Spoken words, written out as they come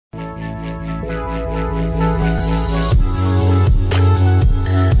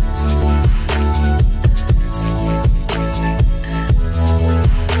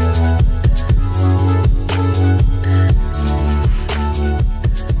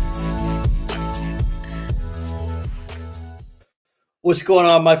What's going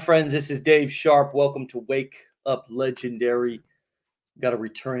on, my friends? This is Dave Sharp. Welcome to Wake Up Legendary. Got a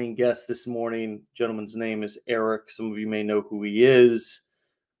returning guest this morning. Gentleman's name is Eric. Some of you may know who he is.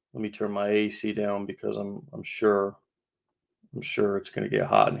 Let me turn my AC down because I'm sure it's going to get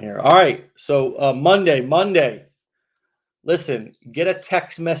hot in here. All right. So Monday. Listen, get a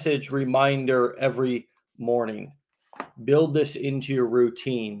text message reminder every morning. Build this into your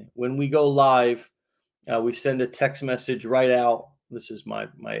routine. When we go live, we send a text message right out. This is my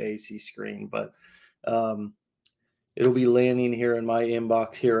AC screen, but it'll be landing here in my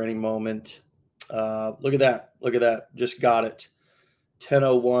inbox here any moment. Look at that. Look at that. Just got it.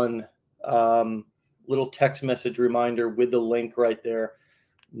 10:01. Little text message reminder with the link right there.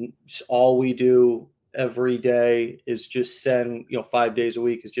 All we do every day is just send, 5 days a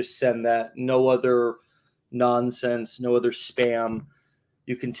week is just send that. No other nonsense, no other spam.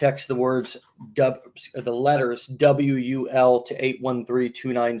 You can text the words, the letters WUL to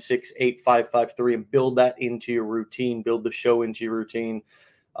 813-296-8553 and build that into your routine, build the show into your routine.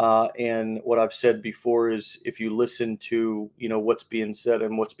 And what I've said before is if you listen to, what's being said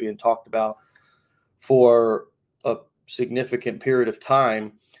and what's being talked about for a significant period of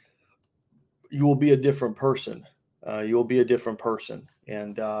time, you will be a different person. You will be a different person.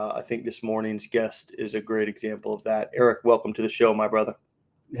 And I think this morning's guest is a great example of that. Eric, welcome to the show, my brother.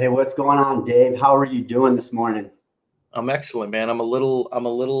 Hey, what's going on, Dave? How are you doing this morning? I'm excellent, man. I'm a little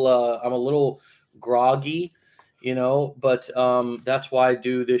groggy, but that's why I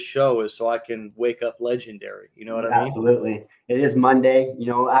do this show, is so I can wake up legendary. You know what I mean? Absolutely. It is Monday.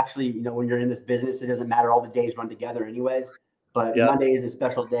 Actually, when you're in this business, it doesn't matter. All the days run together anyways. But yeah. Monday is a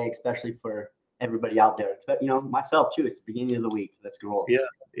special day, especially for everybody out there. But, myself too. It's the beginning of the week. Let's go.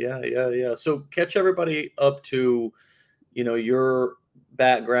 Yeah. So catch everybody up to, your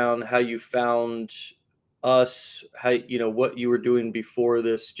background, how you found us, how what you were doing before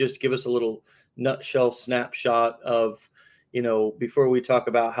this. Just give us a little nutshell snapshot of, before we talk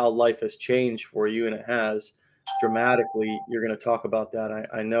about how life has changed for you, and it has dramatically. You're going to talk about that,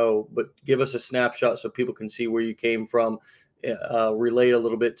 I know, but give us a snapshot so people can see where you came from, relate a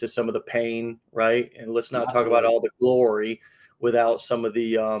little bit to some of the pain, right? And let's not talk about all the glory without some of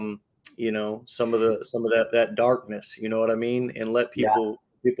the some of that darkness, you know what I mean? And let people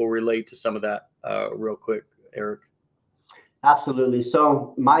relate to some of that real quick, Eric. Absolutely.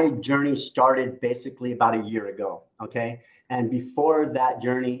 So my journey started basically about a year ago. Okay. And before that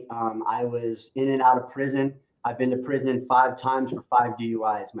journey, I was in and out of prison. I've been to prison 5 times for 5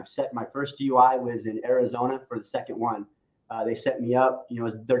 DUIs. My first DUI was in Arizona. For the second one, they set me up,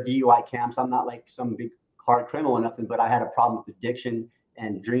 their DUI camps. I'm not like some big hard criminal or nothing, but I had a problem with addiction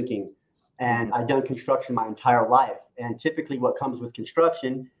and drinking. And I've done construction my entire life. And typically what comes with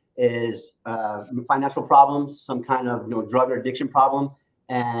construction is financial problems, some kind of drug or addiction problem,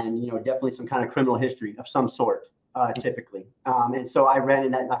 and definitely some kind of criminal history of some sort, typically. And so I ran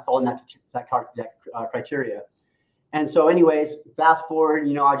in that, and I followed that criteria. And so anyways, fast forward,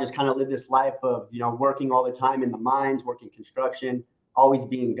 I just kind of lived this life of, working all the time in the mines, working construction, always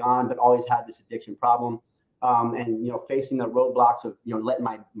being gone, but always had this addiction problem. And facing the roadblocks of letting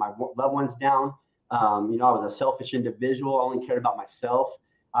my loved ones down. I was a selfish individual. I only cared about myself.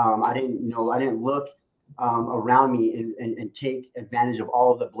 I didn't look around me and take advantage of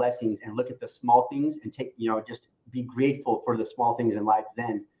all of the blessings and look at the small things and take just be grateful for the small things in life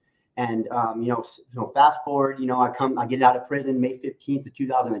then. And fast forward, I get out of prison May 15th of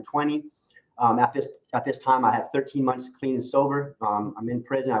 2020. At this time, I have 13 months clean and sober. I'm in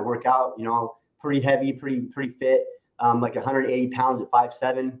prison. I work out. Pretty heavy, pretty fit, like 180 pounds at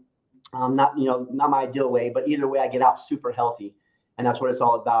 5'7". Not my ideal way, but either way, I get out super healthy, and that's what it's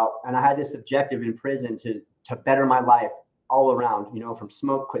all about. And I had this objective in prison to better my life all around. From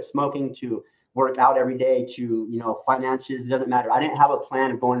quit smoking to work out every day to finances. It doesn't matter. I didn't have a plan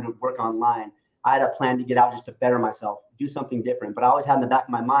of going to work online. I had a plan to get out just to better myself, do something different. But I always had in the back of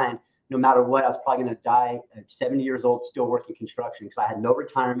my mind, no matter what, I was probably going to die at 70 years old, still working construction, because I had no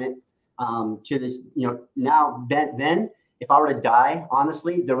retirement. To this, now then, if I were to die,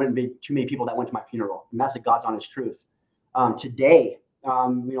 honestly, there wouldn't be too many people that went to my funeral. And that's the God's honest truth. Today,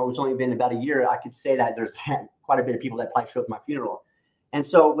 it's only been about a year. I could say that there's quite a bit of people that probably showed up at my funeral. And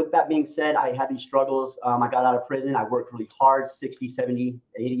so with that being said, I had these struggles. I got out of prison. I worked really hard, 60, 70,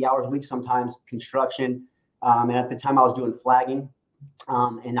 80 hours a week, sometimes construction. And at the time I was doing flagging.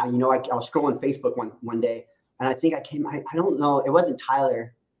 And I was scrolling Facebook one day, and I think I don't know. It wasn't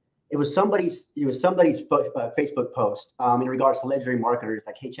Tyler. It was somebody's Facebook post in regards to legendary marketers.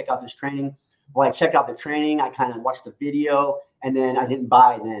 Like, hey, check out this training. Well, I checked out the training. I kind of watched the video, and then I didn't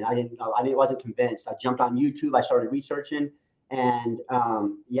buy. Then I wasn't convinced. I jumped on YouTube. I started researching, And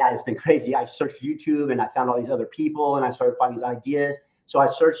yeah, it's been crazy. I searched YouTube and I found all these other people and I started finding these ideas. So I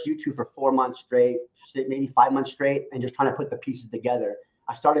searched YouTube for 4 months straight, maybe 5 months straight, and just trying to put the pieces together.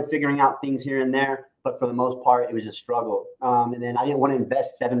 I started figuring out things here and there, but for the most part, it was a struggle. And then I didn't want to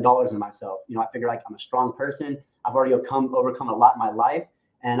invest $7 in myself. You know, I figured like I'm a strong person. I've already overcome a lot in my life,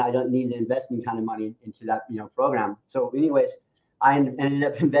 and I don't need to invest any kind of money into that, you know, program. So anyways, I ended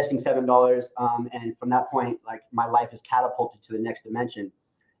up investing $7. And from that point, like my life is catapulted to the next dimension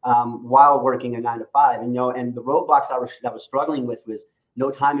while working a 9 to 5. And, you know, and the roadblocks I was struggling with was no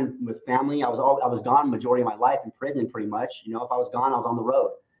time with family. I was gone majority of my life in prison, pretty much. You know, if I was gone, I was on the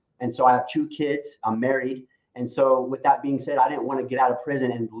road. And so I have 2 kids. I'm married. And so with that being said, I didn't want to get out of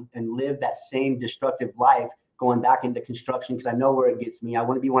prison and live that same destructive life going back into construction, because I know where it gets me. I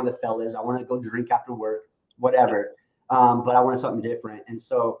want to be one of the fellas. I want to go drink after work, whatever. But I wanted something different. And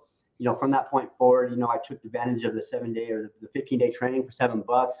so, you know, from that point forward, you know, I took advantage of the 7-day or the 15-day training for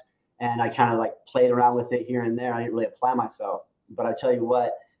 $7. And I kind of like played around with it here and there. I didn't really apply myself. But I tell you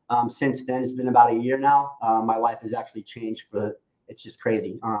what, since then, it's been about a year now. My life has actually changed it's just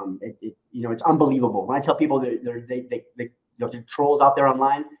crazy. You know, it's unbelievable. When I tell people that the trolls out there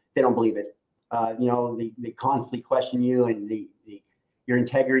online, they don't believe it. You know, they constantly question you and your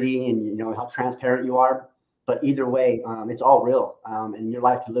integrity and, you know, how transparent you are. But either way, it's all real. And your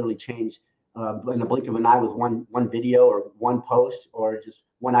life can literally change in the blink of an eye with one video or one post or just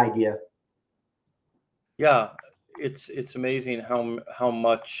one idea. Yeah, it's amazing how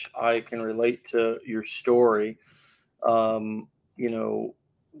much I can relate to your story. You know,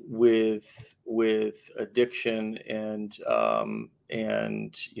 with addiction and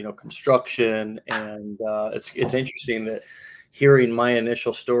you know, construction, and it's interesting that hearing my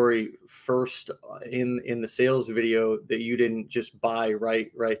initial story first in the sales video, that you didn't just buy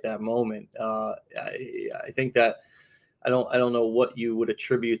right that moment. I think that I don't know what you would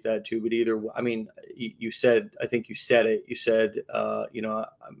attribute that to, but either, I mean, you said, I think you said it. You said, you know,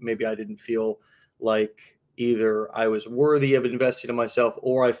 maybe I didn't feel like either I was worthy of investing in myself,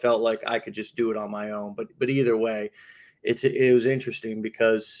 or I felt like I could just do it on my own. But either way, it was interesting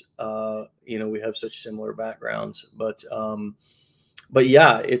because you know, we have such similar backgrounds. But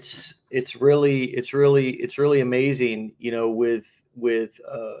yeah, it's really amazing, you know, with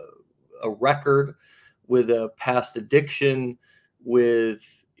a record, with a past addiction,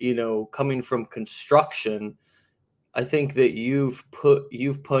 with, you know, coming from construction. I think that you've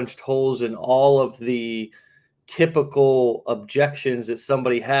punched holes in all of the typical objections that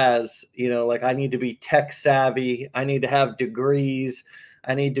somebody has, you know, like, I need to be tech savvy, I need to have degrees,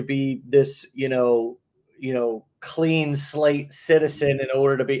 I need to be this, you know, clean slate citizen in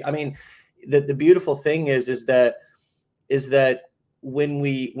order to be. I mean, the beautiful thing is that when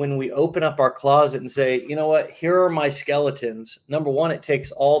we open up our closet and say, you know what, here are my skeletons. Number one, it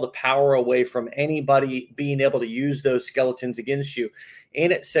takes all the power away from anybody being able to use those skeletons against you,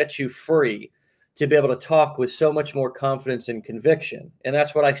 and it sets you free to be able to talk with so much more confidence and conviction. And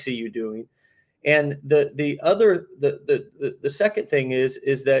that's what I see you doing. And the second thing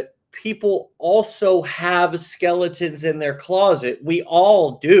is that people also have skeletons in their closet. We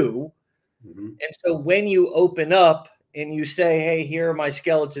all do. Mm-hmm. And so when you open up and you say, hey, here are my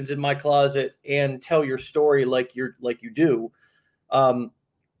skeletons in my closet, and tell your story like you do,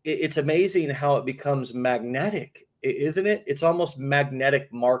 it's amazing how it becomes magnetic, isn't it? It's almost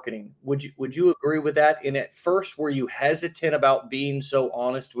magnetic marketing. Would you agree with that? And at first, were you hesitant about being so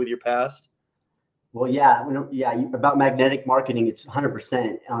honest with your past? Well, yeah, about magnetic marketing, it's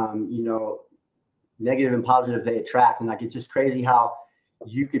 100%. You know, negative and positive, they attract, and like, it's just crazy how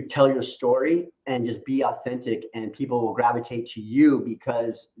you could tell your story and just be authentic, and people will gravitate to you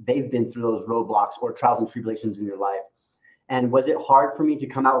because they've been through those roadblocks or trials and tribulations in your life. And was it hard for me to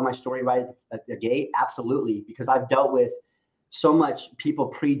come out with my story right at the gate? Absolutely, because I've dealt with so much people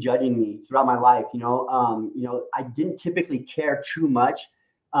prejudging me throughout my life. You know, I didn't typically care too much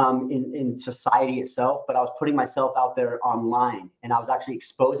in society itself, but I was putting myself out there online, and I was actually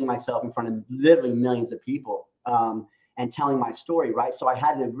exposing myself in front of literally millions of people. And telling my story, right? So I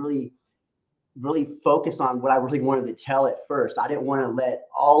had to really focus on what I really wanted to tell at first. I didn't want to let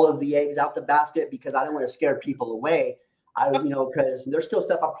all of the eggs out the basket because I didn't want to scare people away. You know, because there's still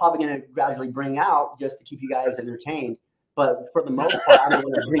stuff I'm probably going to gradually bring out just to keep you guys entertained. But for the most part, I didn't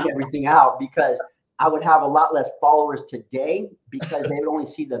want to bring everything out because I would have a lot less followers today because they would only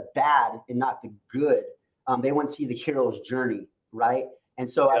see the bad and not the good. They wouldn't see the hero's journey, right? And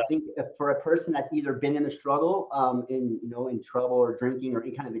so I think for a person that's either been in the struggle, in trouble or drinking or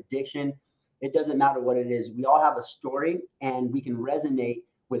any kind of addiction, it doesn't matter what it is. We all have a story, and we can resonate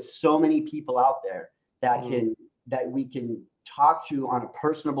with so many people out there that we can talk to on a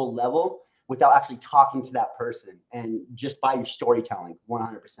personable level without actually talking to that person, and just by your storytelling.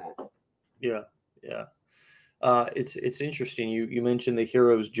 100%. Yeah. Yeah. It's interesting. You mentioned the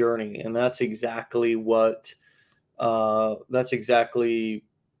hero's journey, and that's exactly what that's exactly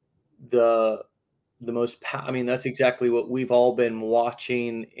the I mean, that's exactly what we've all been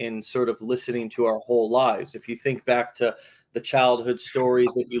watching and sort of listening to our whole lives. If you think back to the childhood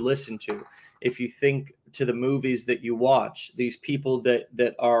stories that you listen to, if you think to the movies that you watch, these people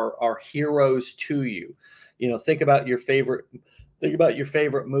that are heroes to you, you know, think about your favorite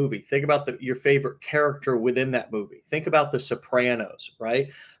movie. Think about your favorite character within that movie. Think about The Sopranos, right?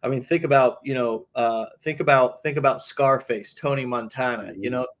 I mean, think about Scarface, Tony Montana. You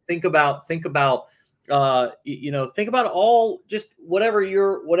know, think about think about all, just whatever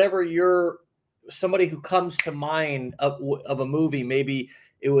your somebody who comes to mind of a movie. Maybe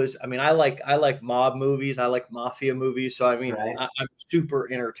it was, I mean, I like mob movies, I like mafia movies, so I mean, Right. I'm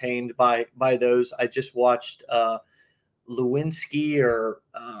super entertained by those. I just watched Lewinsky, or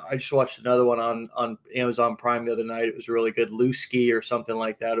I just watched another one on Amazon Prime the other night. It was really good, Lusky or something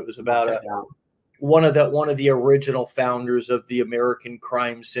like that. It was about one of the original founders of the American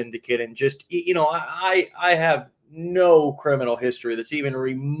crime syndicate. And just, you know, I have no criminal history that's even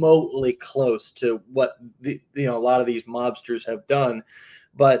remotely close to what a lot of these mobsters have done,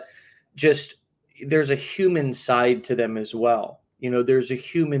 but just there's a human side to them as well. You know, there's a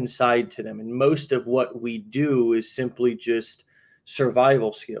human side to them, and most of what we do is simply just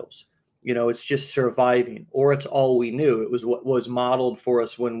survival skills. You know, it's just surviving, or it's all we knew. It was what was modeled for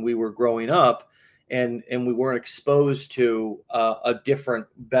us when we were growing up, and we weren't exposed to a different,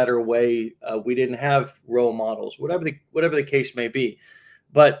 better way. We didn't have role models, whatever the case may be.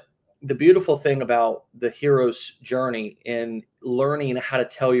 But the beautiful thing about the hero's journey and learning how to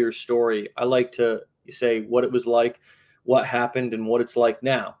tell your story, I like to say what it was like, what happened, and what it's like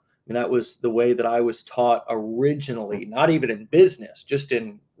now. And that was the way that I was taught originally, not even in business, just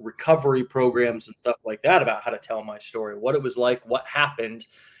in recovery programs and stuff like that, about how to tell my story, what it was like, what happened,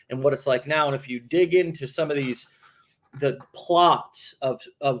 and what it's like now. And if you dig into some of the plots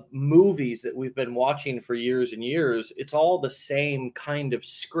of movies that we've been watching for years and years, it's all the same kind of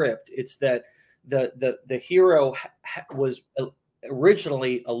script. It's that the hero was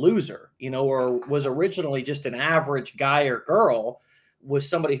originally a loser, you know, or was originally just an average guy or girl, was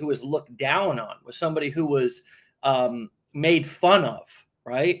somebody who was looked down on, was somebody who was made fun of,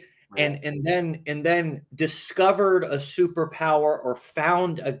 right? And then discovered a superpower, or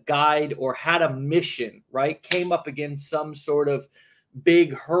found a guide, or had a mission, right? Came up against some sort of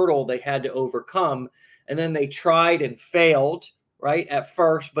big hurdle they had to overcome, and then they tried and failed, right, at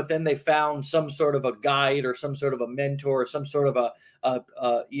first, but then they found some sort of a guide, or some sort of a mentor, or some sort of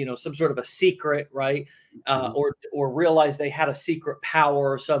some sort of a secret, right? Or realized they had a secret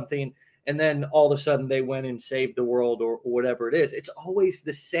power or something, and then all of a sudden they went and saved the world, or whatever it is. It's always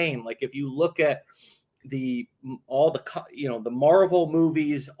the same. Like, if you look at the Marvel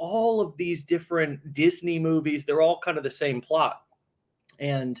movies, all of these different Disney movies, they're all kind of the same plot.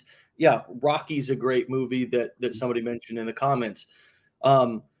 And yeah, Rocky's a great movie that somebody mentioned in the comments.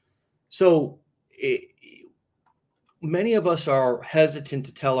 Many of us are hesitant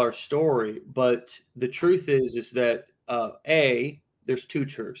to tell our story, but the truth is that there's two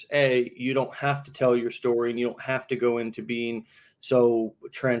truths. You don't have to tell your story, and you don't have to go into being so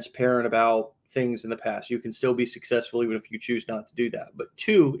transparent about things in the past. You can still be successful even if you choose not to do that. But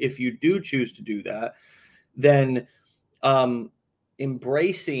two, if you do choose to do that, then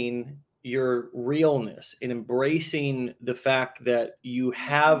embracing your realness and embracing the fact that you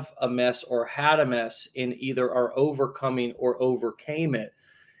have a mess or had a mess, and either are overcoming or overcame it,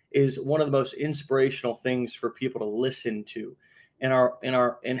 is one of the most inspirational things for people to listen to,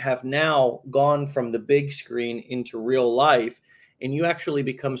 and have now gone from the big screen into real life. And you actually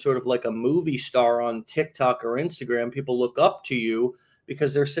become sort of like a movie star on TikTok or Instagram. People look up to you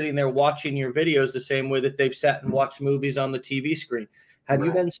because they're sitting there watching your videos the same way that they've sat and watched movies on the TV screen. Have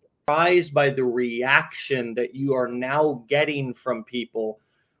you been surprised by the reaction that you are now getting from people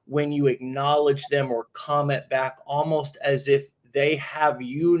when you acknowledge them or comment back, almost as if they have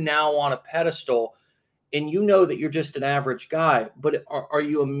you now on a pedestal, and you know that you're just an average guy? But are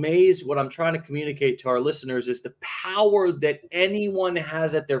you amazed? What I'm trying to communicate to our listeners is the power that anyone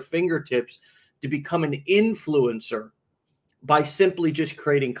has at their fingertips to become an influencer by simply just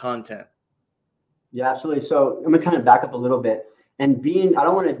creating content. Yeah, absolutely. So I'm gonna kind of back up a little bit. And I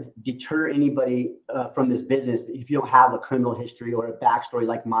don't want to deter anybody from this business if you don't have a criminal history or a backstory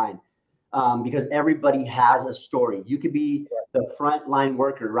like mine, because everybody has a story. You could be the frontline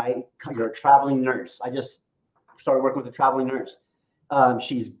worker, right? You're a traveling nurse. I just started working with a traveling nurse.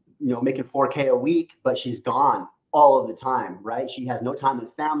 She's, making $4K a week, but she's gone all of the time, right? She has no time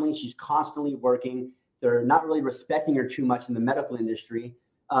with family. She's constantly working. They're not really respecting her too much in the medical industry.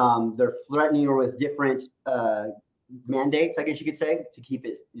 They're threatening her with different mandates, I guess you could say, to keep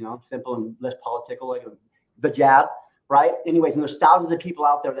it, simple and less political, like the jab, right? Anyways, and there's thousands of people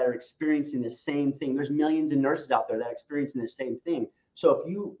out there that are experiencing the same thing. There's millions of nurses out there that are experiencing the same thing. So if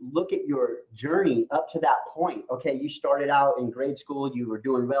you look at your journey up to that point, okay, you started out in grade school, you were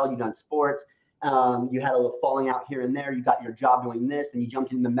doing well, you done sports, you had a little falling out here and there, you got your job doing this, then you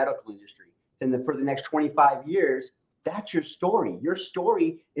jumped into the medical industry. Then for the next 25 years, that's your story. Your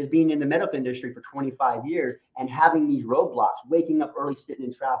story is being in the medical industry for 25 years and having these roadblocks, waking up early, sitting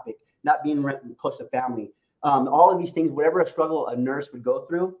in traffic, not being close to family. All of these things, whatever a struggle a nurse would go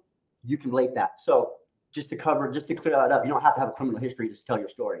through, you can relate that. So just to clear that up, you don't have to have a criminal history to tell your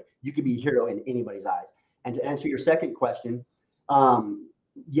story. You could be a hero in anybody's eyes. And to answer your second question,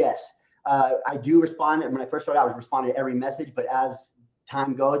 yes, I do respond. When I first started, I was responding to every message, but as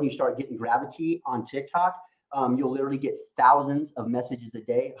time goes and you start getting gravity on TikTok, you'll literally get thousands of messages a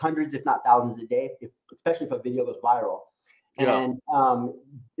day, hundreds, if not thousands a day, especially if a video goes viral. Yeah.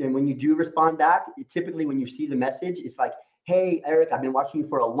 And when you do respond back, typically when you see the message, it's like, hey, Eric, I've been watching you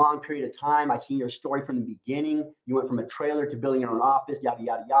for a long period of time. I've seen your story from the beginning. You went from a trailer to building your own office, yada,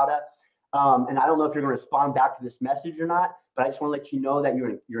 yada, yada. And I don't know if you're going to respond back to this message or not, but I just want to let you know that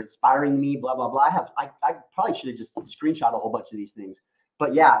you're inspiring me, blah, blah, blah. I probably should have just screenshot a whole bunch of these things.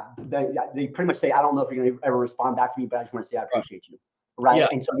 But yeah, they pretty much say, I don't know if you're going to ever respond back to me, but I just want to say I appreciate you. Right. Yeah.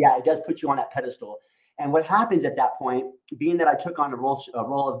 And so, yeah, it does put you on that pedestal. And what happens at that point, being that I took on a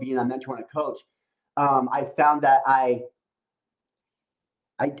role of being a mentor and a coach, I found that I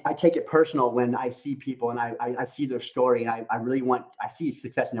take it personal when I see people and I see their story, and I see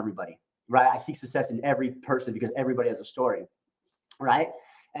success in everybody, right? I see success in every person because everybody has a story, right?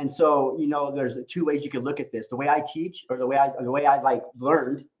 And so, there's two ways you could look at this. The way I teach, or the way I like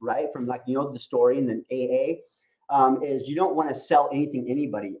learned, right, from the story and then AA, is you don't want to sell anything to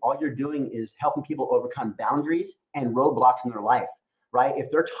anybody. All you're doing is helping people overcome boundaries and roadblocks in their life, right? If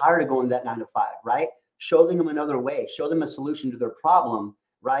they're tired of going that 9 to 5, right? Show them another way. Show them a solution to their problem,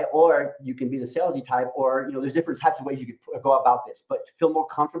 right? Or you can be the salesy type, or, there's different types of ways you could go about this, but to feel more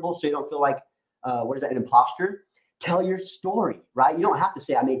comfortable so you don't feel like, an imposter. Tell your story, right? You don't have to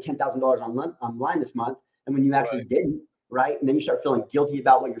say, I made $10,000 online this month. And when you actually didn't, right? And then you start feeling guilty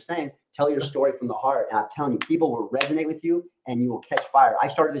about what you're saying. Tell your story from the heart. And I'm telling you, people will resonate with you and you will catch fire. I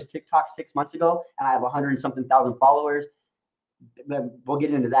started this TikTok 6 months ago and I have 100 and something thousand followers. We'll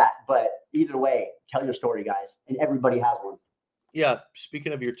get into that. But either way, tell your story, guys. And everybody has one. Yeah.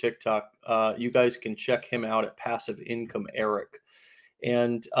 Speaking of your TikTok, you guys can check him out at Passive Income Eric.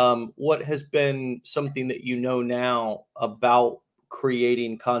 And what has been something that now about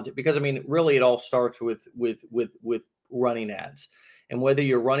creating content? Because really, it all starts with running ads, and whether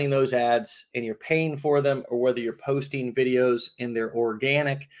you're running those ads and you're paying for them, or whether you're posting videos and they're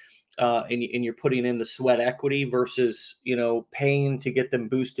organic, and you're putting in the sweat equity versus paying to get them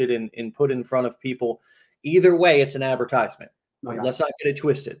boosted and put in front of people. Either way, it's an advertisement. Oh, yeah. Let's not get it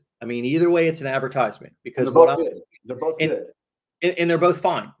twisted. Either way, it's an advertisement, because they're both good. They're both good. And they're both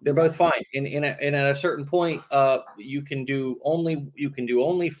fine. They're both fine. And at a certain point, you can do only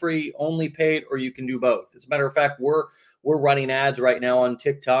free, only paid, or you can do both. As a matter of fact, we're running ads right now on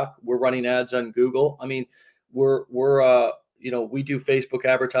TikTok. We're running ads on Google. We do Facebook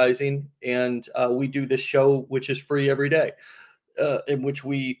advertising, and we do this show, which is free every day, in which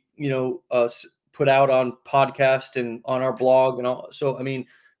we put out on podcast and on our blog and all. So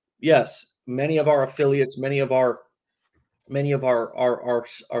yes, many of our affiliates, many of our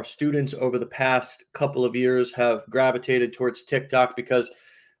students over the past couple of years have gravitated towards TikTok, because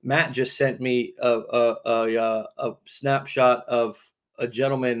Matt just sent me a snapshot of a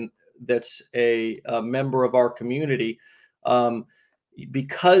gentleman that's a member of our community.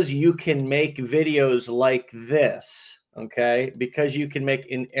 Because you can make videos like this, okay? Because you can make,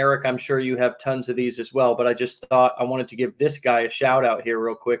 and Eric, I'm sure you have tons of these as well, but I just thought I wanted to give this guy a shout out here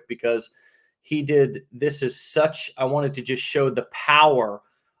real quick, because he did, this is such, I wanted to just show the power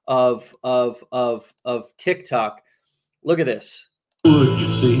of TikTok. Look at this. Would you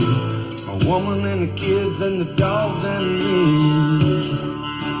see a woman and the kids and the dogs and me?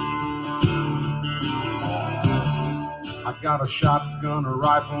 I got a shotgun, a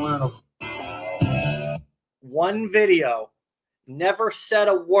rifle, and one video, never said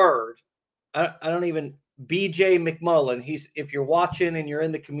a word. I don't even, BJ McMullen. If you're watching and you're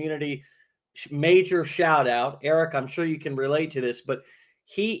in the community, major shout out, Eric. I'm sure you can relate to this, but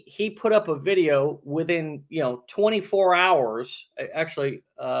he put up a video within 24 hours. Actually,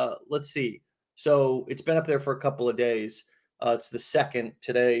 let's see. So it's been up there for a couple of days. It's the 2nd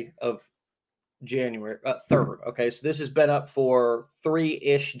today of January 3rd. Okay, so this has been up for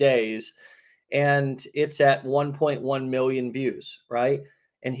 3-ish days, and it's at 1.1 million views, right?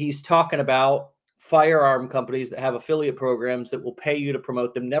 And he's talking about firearm companies that have affiliate programs that will pay you to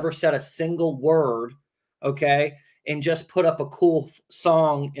promote them. Never said a single word, okay, and just put up a cool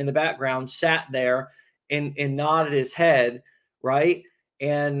song in the background, sat there and nodded his head, right?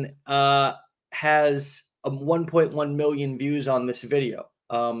 And has 1.1 million views on this video.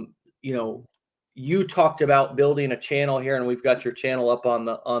 You talked about building a channel here, and we've got your channel up on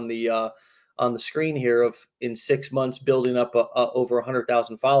the screen here of in 6 months building up over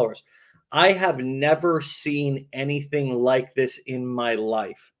 100,000 followers. I have never seen anything like this in my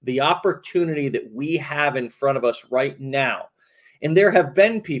life. The opportunity that we have in front of us right now. And there have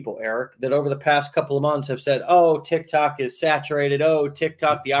been people, Eric, that over the past couple of months have said, oh, TikTok is saturated. Oh,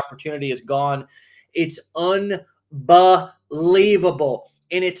 TikTok, the opportunity is gone. It's unbelievable.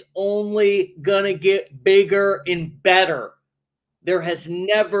 And it's only going to get bigger and better. There has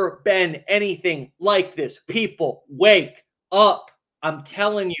never been anything like this. People, wake up. I'm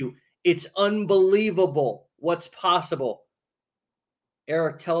telling you, it's unbelievable what's possible.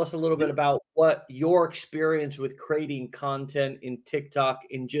 Eric, tell us a little bit about what your experience with creating content in TikTok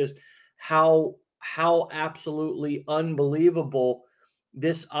and just how absolutely unbelievable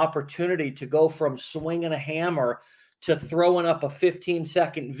this opportunity to go from swinging a hammer to throwing up a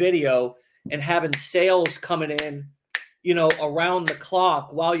 15-second video and having sales coming in, around the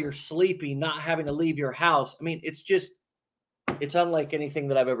clock while you're sleeping, not having to leave your house. I mean, it's unlike anything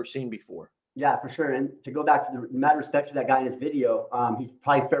that I've ever seen before. Yeah, for sure. And to go back to the matter of respect to that guy in his video, he's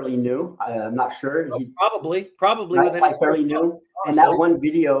probably fairly new. I'm not sure. Probably right, fairly new. And that one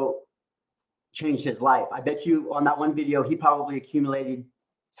video changed his life. I bet you on that one video, he probably accumulated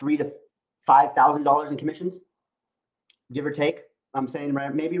 $3,000 to $5,000 in commissions, give or take. I'm saying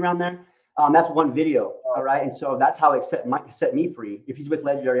maybe around there. That's one video. All right. And so that's how it set me free. If he's with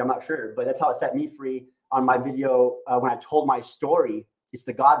Legendary, I'm not sure, but that's how it set me free on my video when I told my story. It's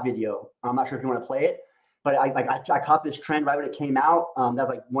the God video. I'm not sure if you want to play it, but I caught this trend right when it came out. That was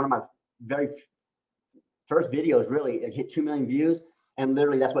like one of my very first videos, really. It hit 2 million views, and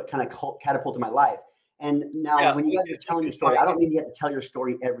literally that's what kind of catapulted my life. And now when you guys are telling your story, I don't mean you have to tell your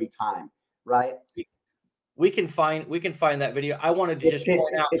story every time, right? We can find that video. I wanted to just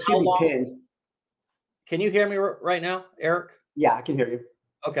point out how long. Can you hear me right now, Eric? Yeah, I can hear you.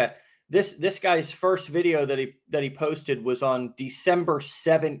 Okay. This guy's first video that he posted was on December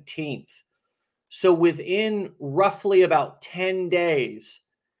 17th. So within roughly about 10 days,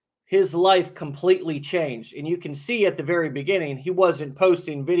 his life completely changed. And you can see at the very beginning, he wasn't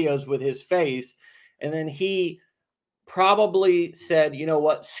posting videos with his face. And then he probably said, you know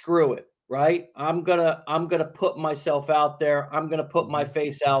what, screw it, right? I'm gonna put myself out there. I'm gonna put my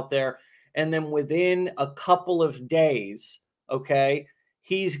face out there. And then within a couple of days, okay,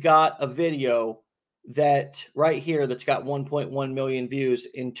 he's got a video that right here that's got 1.1 million views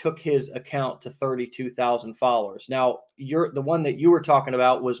and took his account to 32,000 followers. Now, the one that you were talking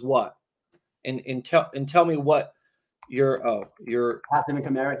about was what? And tell me what your passive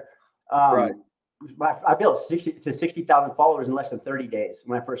income, Eric. Right. I built 60,000 to 60,000 followers in less than 30 days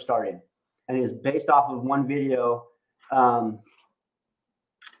when I first started, and it was based off of one video. How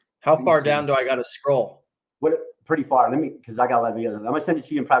far down do I got to scroll? Pretty far. Because I got a lot of videos. I'm gonna send it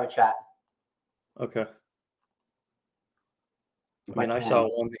to you in private chat. Okay. I mean, I saw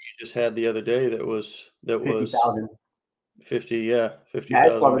one that you just had the other day that was 50,000. 50, yeah, 50,000. Yeah,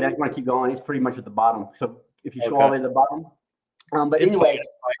 it's far, but I just want to keep going. It's pretty much at the bottom. So if you scroll all the way to the bottom, but it's anyway,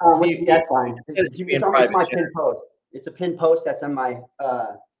 that's fine. It's my pinned post. It's a pinned post that's in my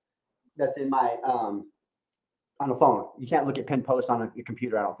on the phone. You can't look at pinned posts on a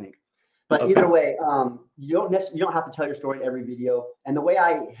computer, I don't think. But either way, you don't have to tell your story in every video. And the way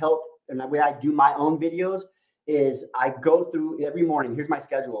I help and the way I do my own videos is I go through every morning. Here's my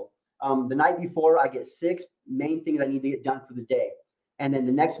schedule. The night before, I get 6 main things I need to get done for the day. And then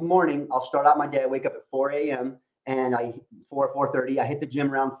the next morning, I'll start out my day. I wake up at 4 a.m. and 4:30. I hit the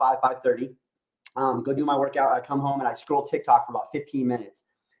gym around 5:30. Go do my workout. I come home and I scroll TikTok for about 15 minutes.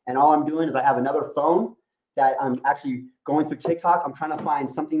 And all I'm doing is I have another phone that I'm actually going through TikTok. I'm trying to find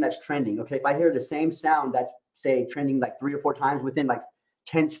something that's trending. Okay, if I hear the same sound that's say trending like 3 or 4 times within like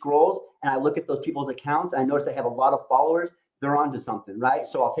 10 scrolls, and I look at those people's accounts and I notice they have a lot of followers, they're onto something, right?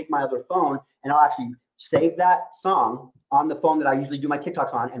 So I'll take my other phone and I'll actually save that song on the phone that I usually do my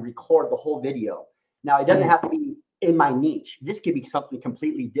TikToks on and record the whole video. Now it doesn't have to be in my niche. This could be something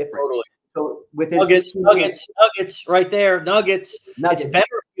completely different. Totally. So within nuggets right there. Nuggets. Nuggets. It's better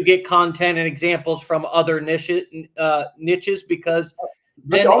if you get content and examples from other niches because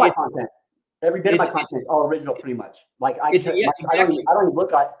then all my content, every bit of my content is all original, pretty much. Like I don't even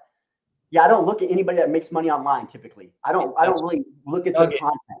look at. Yeah, I don't look at anybody that makes money online. Typically, I don't really look at their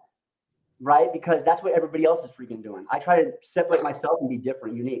content, right? Because that's what everybody else is freaking doing. I try to separate myself and be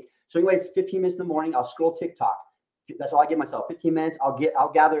different, unique. So, anyways, 15 minutes in the morning, I'll scroll TikTok. That's all I give myself. 15 minutes.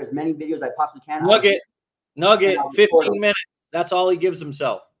 I'll gather as many videos as I possibly can. Nugget. 15 minutes. That's all he gives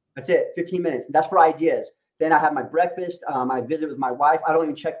himself. That's it. 15 minutes. That's for ideas. Then I have my breakfast. I visit with my wife. I don't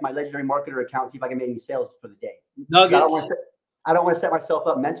even check my Legendary Marketer account, see if I can make any sales for the day. Nuggets. I don't want to set myself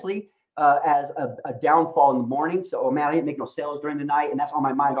up mentally as a downfall in the morning. So, oh man, I didn't make no sales during the night, and that's on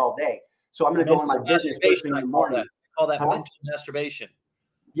my mind all day. So I'm going to go on my business first thing in the morning. I call that mental masturbation.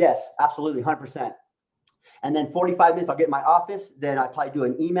 Yes, absolutely, 100%. And then 45 minutes, I'll get in my office. Then I probably do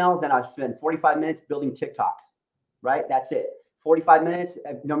an email. Then I spend 45 minutes building TikToks, right? That's it. 45 minutes,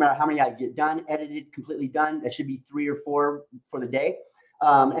 no matter how many I get done, edited, completely done. That should be 3 or 4 for the day.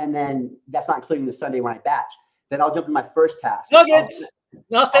 And then that's not including the Sunday when I batch. Then I'll jump to my first task. Nuggets.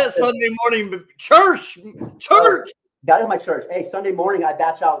 Not that Sunday morning, but church. That is my church. Hey, Sunday morning, I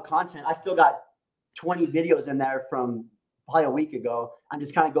batch out content. I still got 20 videos in there from probably a week ago. I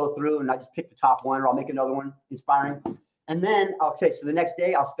just kind of go through and I just pick the top one, or I'll make another one inspiring. And then I'll say, so the next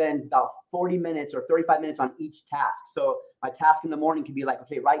day I'll spend about 40 minutes or 35 minutes on each task. So my task in the morning can be like,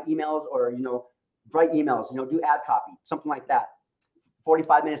 okay, write emails or, write emails, do ad copy, something like that.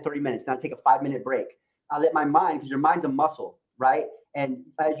 45 minutes, 30 minutes. Then I take a 5-minute break. I let my mind, because your mind's a muscle, right? And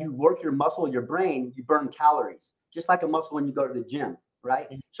as you work your muscle, your brain, you burn calories, just like a muscle when you go to the gym, right?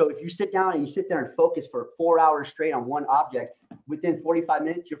 So if you sit down and you sit there and focus for 4 hours straight on one object, within 45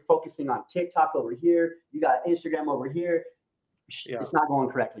 minutes, you're focusing on TikTok over here. You got Instagram over here. Yeah. It's not going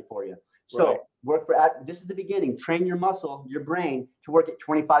correctly for you. So this is the beginning. Train your muscle, your brain to work at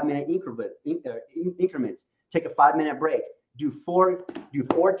 25-minute increments. Take a 5-minute break. Do four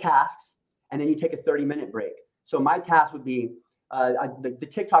tasks, and then you take a 30-minute break. So my task would be, the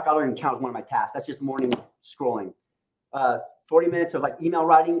TikTok I don't even count as one of my tasks. That's just morning scrolling. 40 minutes of like email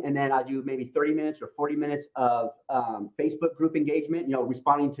writing, and then I do maybe 30 minutes or 40 minutes of Facebook group engagement,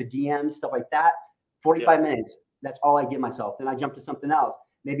 responding to DMs, stuff like that. 45 minutes. That's all I give myself. Then I jump to something else.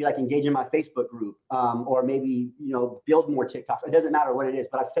 Maybe like engage in my Facebook group, or maybe, build more TikToks. It doesn't matter what it is,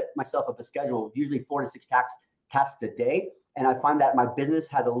 but I've set myself up a schedule, usually 4 to 6 tasks a day. And I find that my business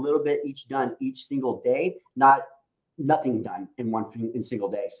has a little bit each done each single day, not nothing done in single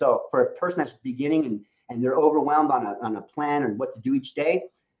day. So for a person that's beginning and they're overwhelmed on a plan and what to do each day,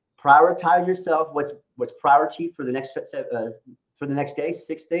 prioritize yourself. What's priority for the next day,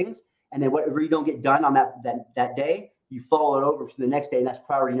 6 things, and then whatever you don't get done on that day, you follow it over to the next day, and that's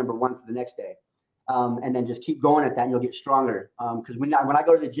priority number 1 for the next day. And then just keep going at that, and you'll get stronger. Because when I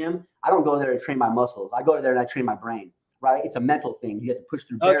go to the gym, I don't go there to train my muscles. I go there and I train my brain. Right? It's a mental thing. You have to push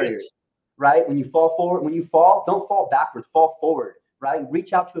through barriers. Right? When you fall forward, don't fall backwards. Fall forward. Right?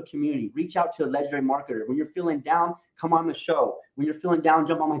 Reach out to a community. Reach out to a Legendary Marketer. When you're feeling down, come on the show. When you're feeling down,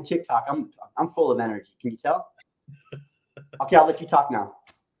 jump on my TikTok. I'm full of energy. Can you tell? Okay, I'll let you talk now.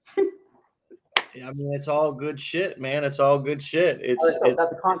 Yeah, I mean, it's all good shit, man. It's all good shit. It's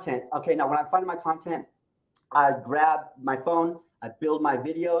the content. Okay, now when I find my content, I grab my phone, I build my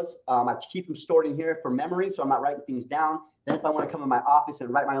videos. I keep them stored in here for memory, so I'm not writing things down. Then if I want to come in my office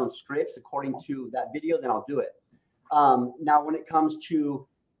and write my own scripts according to that video, then I'll do it. Now, when it comes to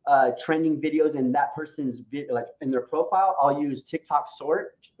trending videos in that person's like in their profile, I'll use TikTok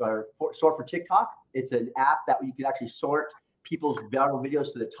Sort or Sort for TikTok. It's an app that you can actually sort people's viral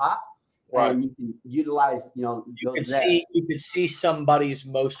videos to the top. Right. And you can utilize, you can see somebody's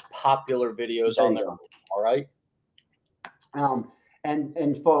most popular videos on there. All right. And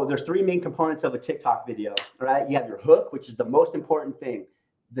so there's 3 main components of a TikTok video. Right. You have your hook, which is the most important thing.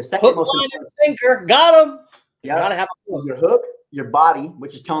 The second hook, most important thinker, got him. Yeah. You gotta have your hook, your body,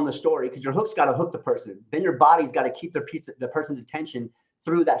 which is telling the story, because your hook's got to hook the person. Then your body's got to keep the person's attention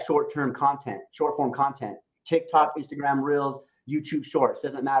through that short form content. TikTok, Instagram Reels, YouTube Shorts,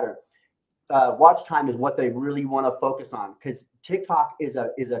 doesn't matter. Watch time is what they really want to focus on, because TikTok is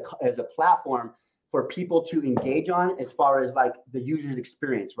a platform for people to engage on as far as like the user's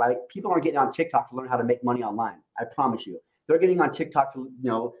experience, right? People aren't getting on TikTok to learn how to make money online. I promise you. They're getting on TikTok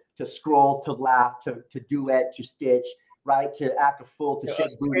to scroll, to laugh, to duet, to stitch, right? To act a fool, to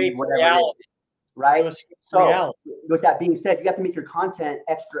shake booty, whatever it is, right? So with that being said, you have to make your content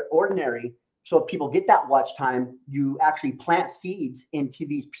extraordinary so people get that watch time. You actually plant seeds into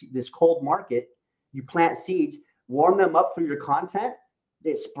this cold market. You plant seeds warm them up through your content,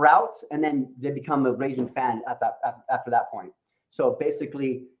 it sprouts, and then they become a raging fan after that point. So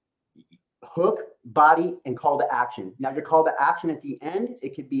basically, hook, body, and call to action. Now, your call to action at the end,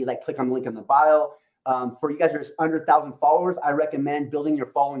 it could be like click on the link in the bio. For you guys who are under 1,000 followers, I recommend building your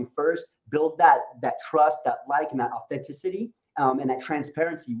following first. Build that trust, that like, and that authenticity, and that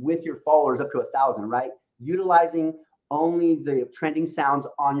transparency with your followers up to 1,000, right? Utilizing only the trending sounds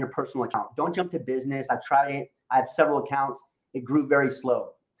on your personal account. Don't jump to business. I've tried it. I have several accounts. It grew very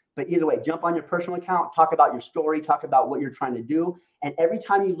slow. But either way, jump on your personal account, talk about your story, talk about what you're trying to do. And every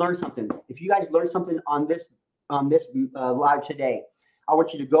time you learn something, if you guys learn something on this live today, I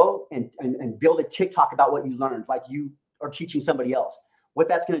want you to go and build a TikTok about what you learned, like you are teaching somebody else. What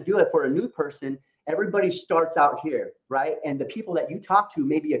that's going to do, if for a new person, everybody starts out here, right? And the people that you talk to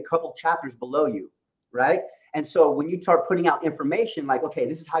may be a couple chapters below you, right? And so when you start putting out information like, okay,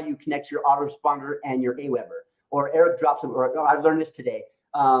 this is how you connect your autoresponder and your Aweber, or Eric drops, or oh, I learned this today.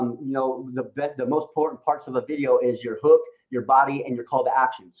 You know, the most important parts of a video is your hook, your body, and your call to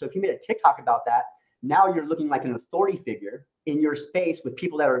action. So if you made a TikTok about that, now you're looking like an authority figure in your space with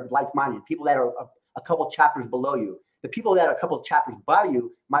people that are like-minded, people that are a couple chapters below you. The people that are a couple chapters by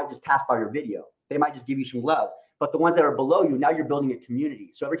you might just pass by your video. They might just give you some love. But the ones that are below you, now you're building a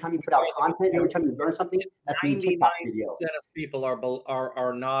community. So every time you put out content, every time you learn something, that's a TikTok video. 99% of people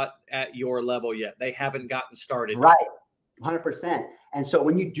are not at your level yet. They haven't gotten started. Right, 100%. And so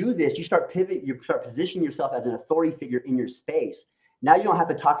when you do this, you start positioning yourself as an authority figure in your space. Now you don't have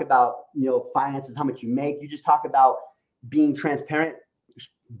to talk about, you know, finances, how much you make. You just talk about being transparent,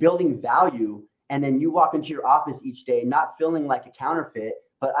 building value, and then you walk into your office each day not feeling like a counterfeit,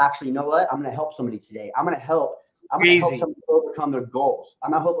 but actually, you know what? I'm going to help somebody today. I'm going to help somebody overcome their goals.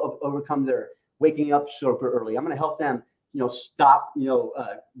 I'm going to help overcome their waking up super early. I'm going to help them, you know, stop, you know,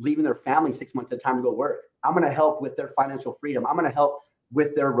 leaving their family 6 months at a time to go work. I'm going to help with their financial freedom. I'm going to help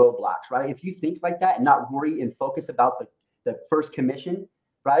with their roadblocks, right? If you think like that and not worry and focus about the first commission,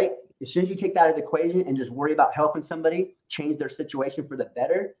 right? As soon as you take that out of the equation and just worry about helping somebody change their situation for the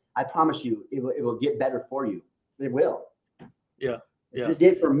better, I promise you, it will get better for you. It will. Yeah. Yeah. It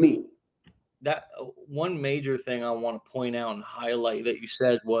did for me. That one major thing I want to point out and highlight that you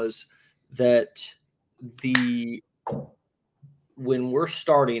said was that when we're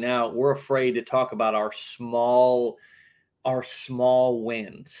starting out, we're afraid to talk about our small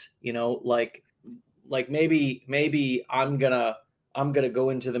wins, you know, like maybe I'm gonna go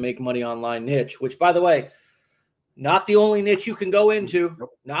into the make money online niche, which, by the way, not the only niche you can go into,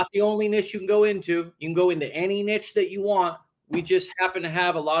 not the only niche you can go into. You can go into any niche that you want. We just happen to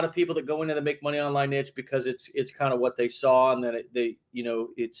have a lot of people that go into the make money online niche because it's kind of what they saw, and then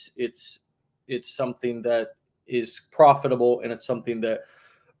it's something that is profitable, and it's something that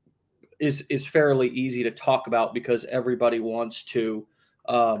is fairly easy to talk about because everybody wants to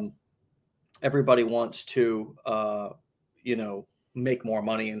you know, make more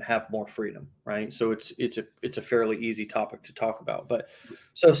money and have more freedom, right? So it's a fairly easy topic to talk about. But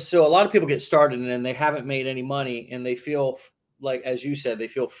so a lot of people get started and then they haven't made any money, and they feel like, as you said, they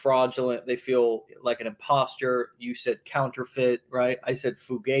feel fraudulent. They feel like an imposter. You said counterfeit, right? I said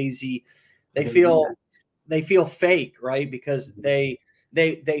fugazi. They feel fake, right? Because they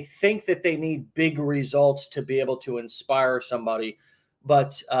think that they need big results to be able to inspire somebody.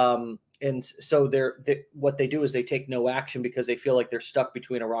 But and so what they do is they take no action because they feel like they're stuck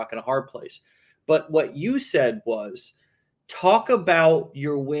between a rock and a hard place. But what you said was, talk about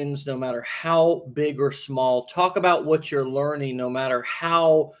your wins no matter how big or small. Talk about what you're learning no matter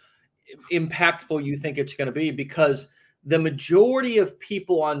how impactful you think it's going to be, because the majority of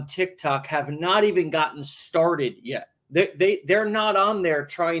people on TikTok have not even gotten started yet. They're not on there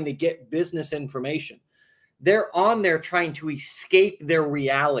trying to get business information. They're on there trying to escape their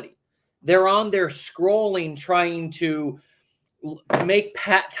reality. They're on there scrolling, trying to make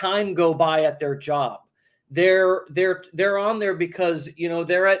time go by at their job. They're on there because, you know,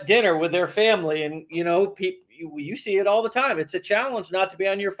 they're at dinner with their family, and, you know, you see it all the time. It's a challenge not to be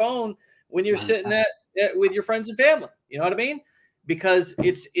on your phone when you're sitting with your friends and family. You know what I mean? Because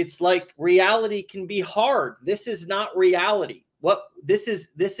it's like reality can be hard. This is not reality. This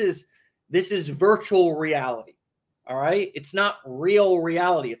is virtual reality. All right. It's not real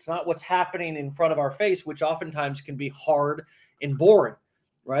reality. It's not what's happening in front of our face, which oftentimes can be hard and boring,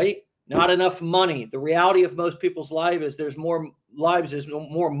 right? Not enough money. The reality of most people's life is there's more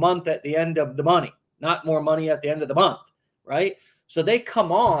month at the end of the money, not more money at the end of the month, right? So they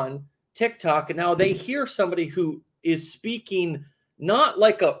come on TikTok and now they hear somebody who is speaking not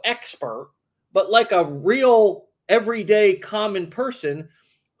like an expert, but like a real everyday common person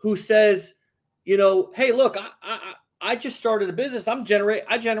who says, you know, hey, look, I just started a business. I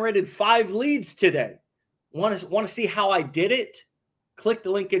generated 5 leads today. Want to see how I did it? Click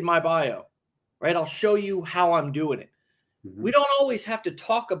the link in my bio, right? I'll show you how I'm doing it. Mm-hmm. We don't always have to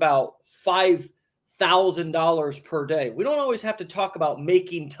talk about $5,000 per day. We don't always have to talk about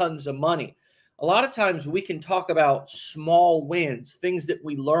making tons of money. A lot of times we can talk about small wins, things that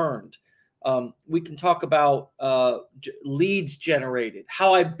we learned. We can talk about leads generated,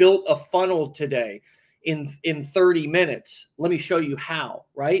 how I built a funnel today in 30 minutes. Let me show you how,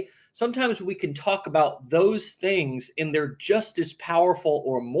 right? Sometimes we can talk about those things, and they're just as powerful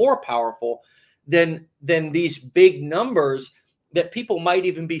or more powerful than these big numbers that people might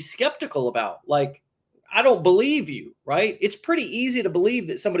even be skeptical about. Like, I don't believe you, right? It's pretty easy to believe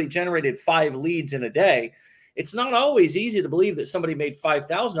that somebody generated 5 leads in a day. It's not always easy to believe that somebody made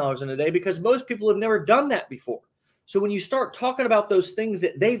 $5,000 in a day, because most people have never done that before. So when you start talking about those things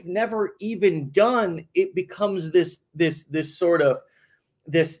that they've never even done, it becomes this sort of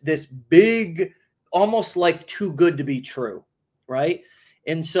this big, almost like too good to be true, right?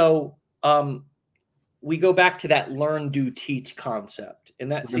 And so we go back to that learn, do, teach concept.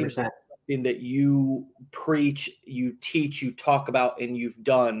 And that 100%. Seems like something that you preach, you teach, you talk about, and you've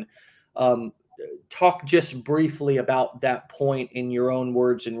done. Talk just briefly about that point in your own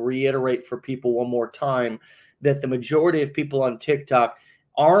words, and reiterate for people one more time that the majority of people on TikTok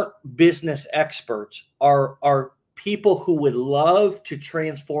aren't business experts, are people who would love to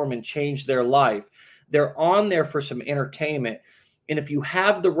transform and change their life. They're on there for some entertainment. And if you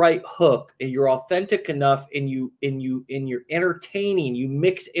have the right hook and you're authentic enough, and you're entertaining, you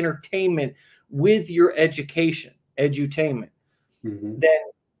mix entertainment with your edutainment, mm-hmm. then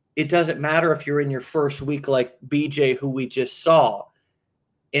it doesn't matter if you're in your first week like BJ, who we just saw,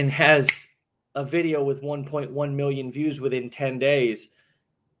 and has a video with 1.1 million views within 10 days.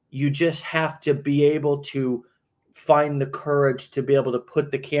 You just have to be able to find the courage to be able to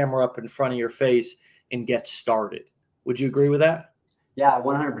put the camera up in front of your face and get started. Would you agree with that? Yeah,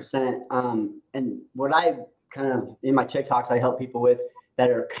 100%. And what I kind of, in my TikToks, I help people with that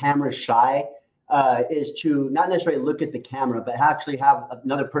are camera shy, is to not necessarily look at the camera, but actually have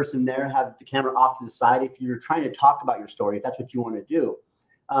another person there, have the camera off to the side if you're trying to talk about your story, if that's what you want to do.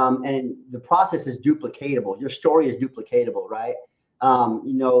 And the process is duplicatable. Your story is duplicatable, right?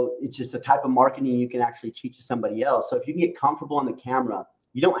 You know, it's just a type of marketing you can actually teach to somebody else. So if you can get comfortable on the camera,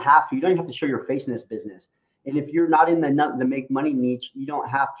 you don't even have to show your face in this business. And if you're not in the make money niche, you don't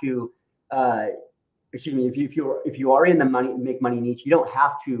have to, excuse me, if you are in the make money niche, you don't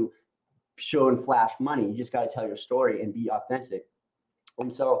have to show and flash money. You just got to tell your story and be authentic.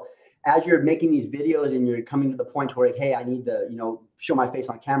 And so as you're making these videos and you're coming to the point where, hey, I need to, you know, show my face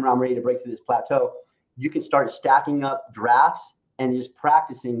on camera, I'm ready to break through this plateau, you can start stacking up drafts and just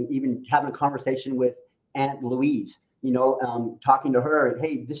practicing, even having a conversation with Aunt Louise, you know, talking to her,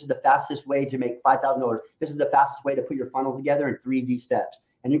 hey, this is the fastest way to make $5,000. This is the fastest way to put your funnel together in 3 easy steps.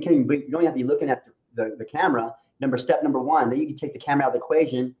 And you don't have to be looking at the camera. Step number 1, then you can take the camera out of the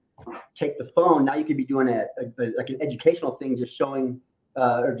equation, take the phone. Now you could be doing like an educational thing, just showing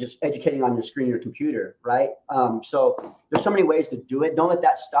or just educating on your screen, your computer, right? So there's so many ways to do it. Don't let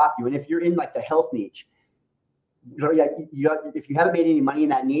that stop you. And if you're in like the health niche, if you haven't made any money in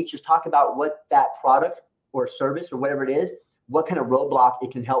that niche, just talk about what that product or service or whatever it is, what kind of roadblock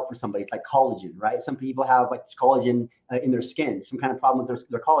it can help for somebody. It's like collagen, right? Some people have like collagen in their skin, some kind of problem with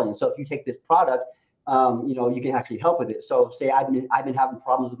their collagen. So if you take this product, you know, you can actually help with it. So say I've been having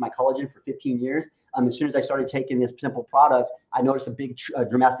problems with my collagen for 15 years. As soon as I started taking this simple product, I noticed a big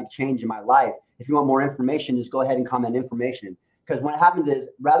dramatic change in my life. If you want more information, just go ahead and comment information. Because what happens is,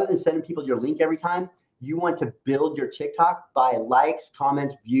 rather than sending people your link every time, you want to build your TikTok by likes,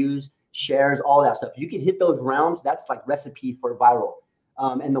 comments, views, shares, all that stuff. You can hit those rounds. That's like recipe for viral.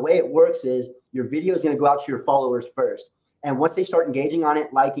 And the way it works is your video is going to go out to your followers first. And once they start engaging on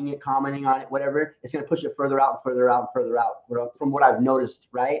it, liking it, commenting on it, whatever, it's going to push it further out and further out and further out from what I've noticed,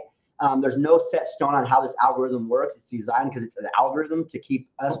 right? There's no set stone on how this algorithm works. It's designed because it's an algorithm to keep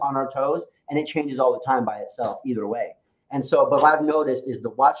us on our toes, and it changes all the time by itself either way. And so, but what I've noticed is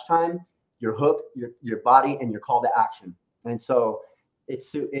the watch time, your hook, your body, and your call to action. And so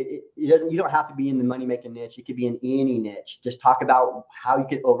you don't have to be in the money making niche. You could be in any niche. Just talk about how you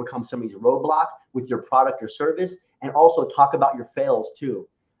can overcome somebody's roadblock with your product or service, and also talk about your fails too.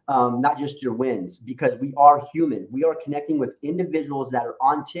 Not just your wins, because we are human. We are connecting with individuals that are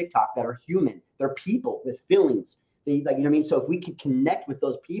on TikTok that are human. They're people with feelings. They, like, you know what I mean? So if we can connect with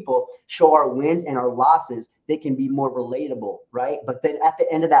those people, show our wins and our losses, they can be more relatable, right? But then at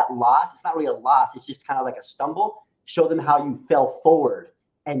the end of that loss, it's not really a loss. It's just kind of like a stumble. Show them how you fell forward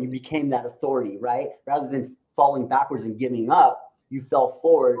and you became that authority, right? Rather than falling backwards and giving up, you fell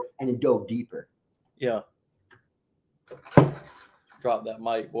forward and it dove deeper. Yeah. Drop that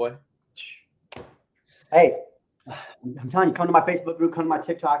mic, boy. Hey, I'm telling you, come to my Facebook group, come to my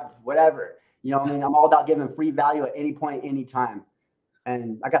TikTok, whatever. You know what I mean? I'm all about giving free value at any point, any time.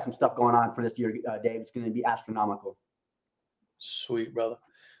 And I got some stuff going on for this year, Dave. It's going to be astronomical. Sweet, brother.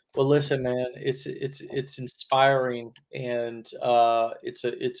 Well, listen, man, it's inspiring, and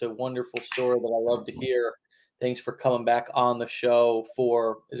it's a wonderful story that I love to hear. Thanks for coming back on the show.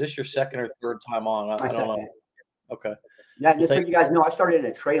 Is this your second or third time on? I don't know. Okay. Yeah, just so you guys know, I started in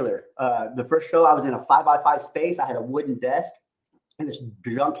a trailer. The first show, I was in a 5x5 space. I had a wooden desk, and this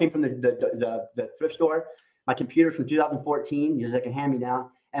junk came from the thrift store. My computer from 2014, just like a hand-me-down,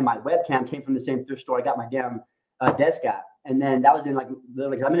 and my webcam came from the same thrift store I got my damn desk at. And then that was in I'm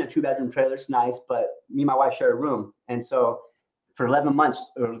in a 2-bedroom trailer. It's nice, but me and my wife share a room. And so for 11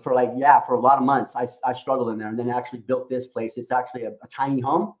 months, or for a lot of months, I struggled in there. And then I actually built this place. It's actually a tiny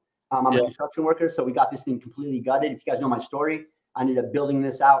home. I'm a construction worker, so we got this thing completely gutted. If you guys know my story, I ended up building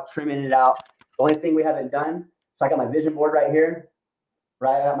this out, trimming it out. The only thing we haven't done, so I got my vision board right here,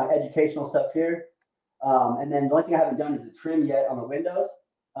 right? I got my educational stuff here. And then the only thing I haven't done is the trim yet on the windows,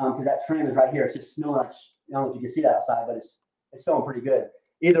 because that trim is right here. It's just snowing. I don't know if you can see that outside, but it's snowing pretty good.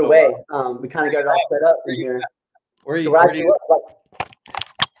 Either way, we kind of got it all set up in here. Where do you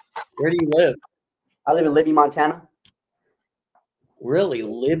live? I live in Libby, Montana. Really?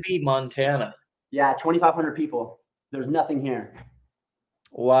 Libby, Montana? Yeah, 2,500 people. There's nothing here.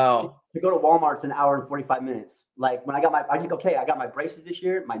 Wow. To go to Walmart's an hour and 45 minutes. Like when I got I got my braces this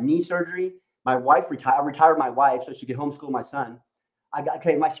year, my knee surgery. My wife I retired my wife so she could homeschool my son.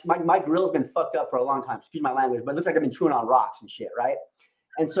 My grill's been fucked up for a long time. Excuse my language, but it looks like I've been chewing on rocks and shit, right?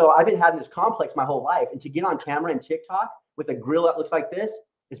 And so I've been having this complex my whole life. And to get on camera and TikTok with a grill that looks like this,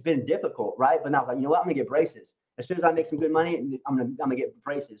 it's been difficult, right? But now I was like, you know what? I'm gonna get braces. As soon as I make some good money, I'm gonna get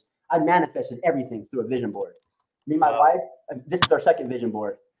braces. I manifested everything through a vision board. Me and my wife, this is our second vision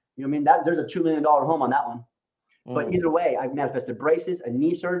board. You know what I mean? There's a $2 million home on that one. But either way, I manifested braces, a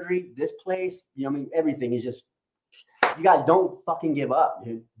knee surgery, this place. You know what I mean? Everything is just. You guys don't fucking give up,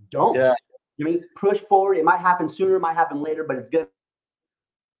 dude. Don't. Yeah. You know what I mean? Push forward. It might happen sooner, it might happen later, but it's good.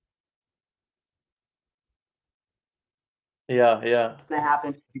 Yeah. Gonna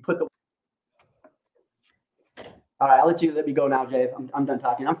happen. You put the. All right, I'll let me go now, Jay. I'm done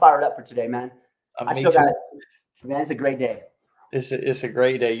talking. I'm fired up for today, man. I still got it. Man, it's a great day. It's a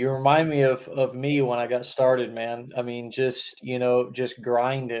great day. You remind me of me when I got started, man. I mean, just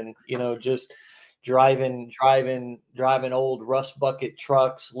grinding, just driving old rust bucket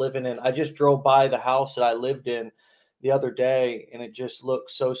trucks, I just drove by the house that I lived in the other day, and it just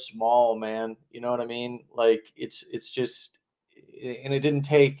looked so small, man. You know what I mean? Like it's just, and it didn't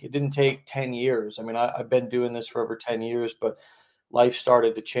take 10 years. I mean, I've been doing this for over 10 years, but life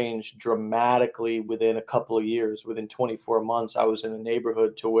started to change dramatically within a couple of years. Within 24 months, I was in a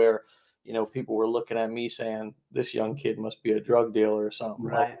neighborhood to where, people were looking at me saying, this young kid must be a drug dealer or something.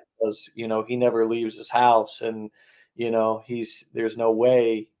 Right. Because, he never leaves his house, and, there's no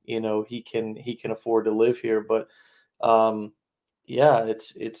way, he can afford to live here. But,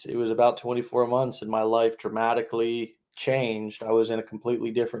 it was about 24 months and my life dramatically changed. I was in a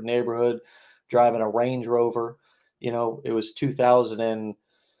completely different neighborhood, driving a Range Rover. It was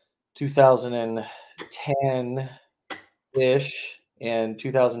 2010-ish, and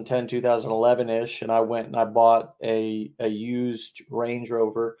 2010, 2011-ish. And I went and I bought a used Range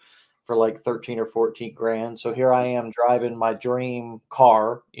Rover for like 13 or 14 grand. So here I am driving my dream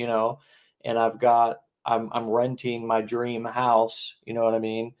car, and I'm renting my dream house. You know what I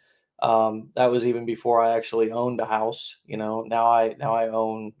mean? That was even before I actually owned a house. Now I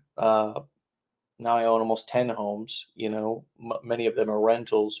own almost 10 homes. Many of them are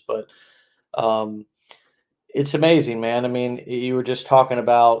rentals, but it's amazing, man. I mean, you were talking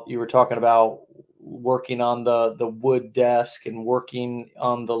about working on the wood desk and working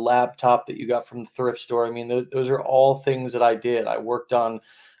on the laptop that you got from the thrift store. I mean, those are all things that I did. I worked on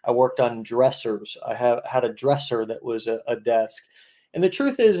dressers. I had a dresser that was a desk. And the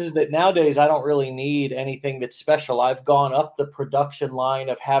truth is that nowadays I don't really need anything that's special. I've gone up the production line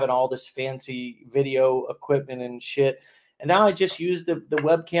of having all this fancy video equipment and shit. And now I just use the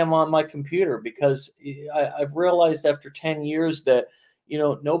webcam on my computer, because I've realized after 10 years that,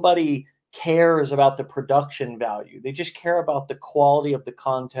 nobody cares about the production value. They just care about the quality of the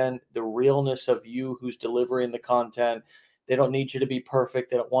content, the realness of you who's delivering the content. They don't need you to be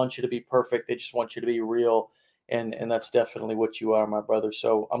perfect. They don't want you to be perfect. They just want you to be real. And that's definitely what you are, my brother.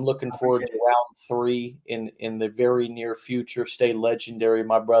 So I'm looking forward to it. round 3 in the very near future. Stay legendary,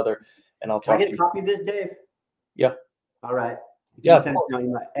 my brother. And I'll Can I talk get to a you. copy of this, Dave? Yeah. All right. If Yeah. you send it to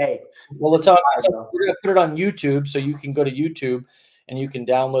me, hey. Well, it's on. We're gonna put it on YouTube, so you can go to YouTube and you can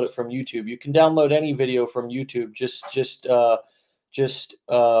download it from YouTube. You can download any video from YouTube.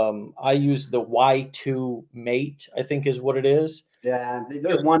 I use the Y2 Mate, I think is what it is. Yeah,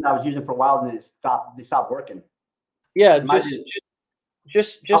 there's one I was using for a while, and then they stopped working. Yeah,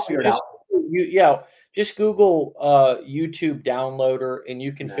 just Google YouTube downloader, and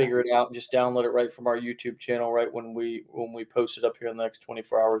you can figure it out and just download it right from our YouTube channel right when we post it up here in the next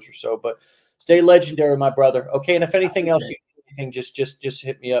 24 hours or so. But stay legendary, my brother. Okay, and if anything else, just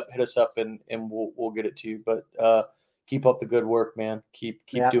hit me up, hit us up, and we'll get it to you. But keep up the good work, man. Keep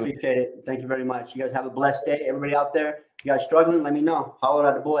doing it. I appreciate it. Thank you very much. You guys have a blessed day. Everybody out there, if you guys struggling, let me know. Holler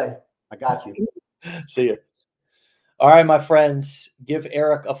at the boy. I got you. See you. All right, my friends, give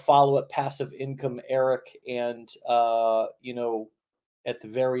Eric a follow at Passive Income Eric, and at the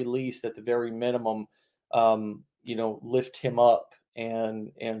very least, at the very minimum, lift him up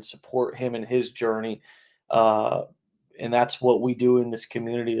and support him in his journey. And that's what we do in this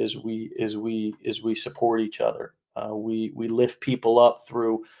community is we support each other. We lift people up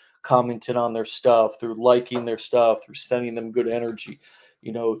through commenting on their stuff, through liking their stuff, through sending them good energy,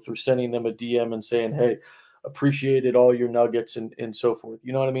 through sending them a DM and saying, hey, appreciated all your nuggets and so forth.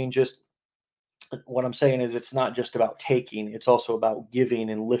 You know what I mean? Just what I'm saying is it's not just about taking, it's also about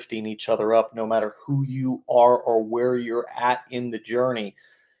giving and lifting each other up, no matter who you are or where you're at in the journey.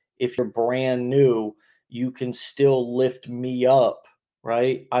 If you're brand new, you can still lift me up,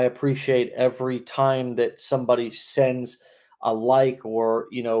 right? I appreciate every time that somebody sends a like or,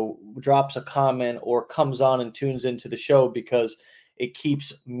 drops a comment or comes on and tunes into the show, because it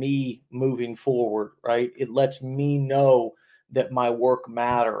keeps me moving forward, right? It lets me know that my work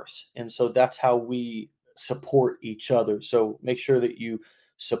matters. And so that's how we support each other. So make sure that you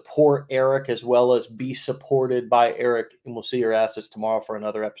support Eric as well as be supported by Eric. And we'll see your asses tomorrow for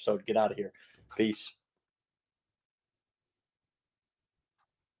another episode. Get out of here. Peace.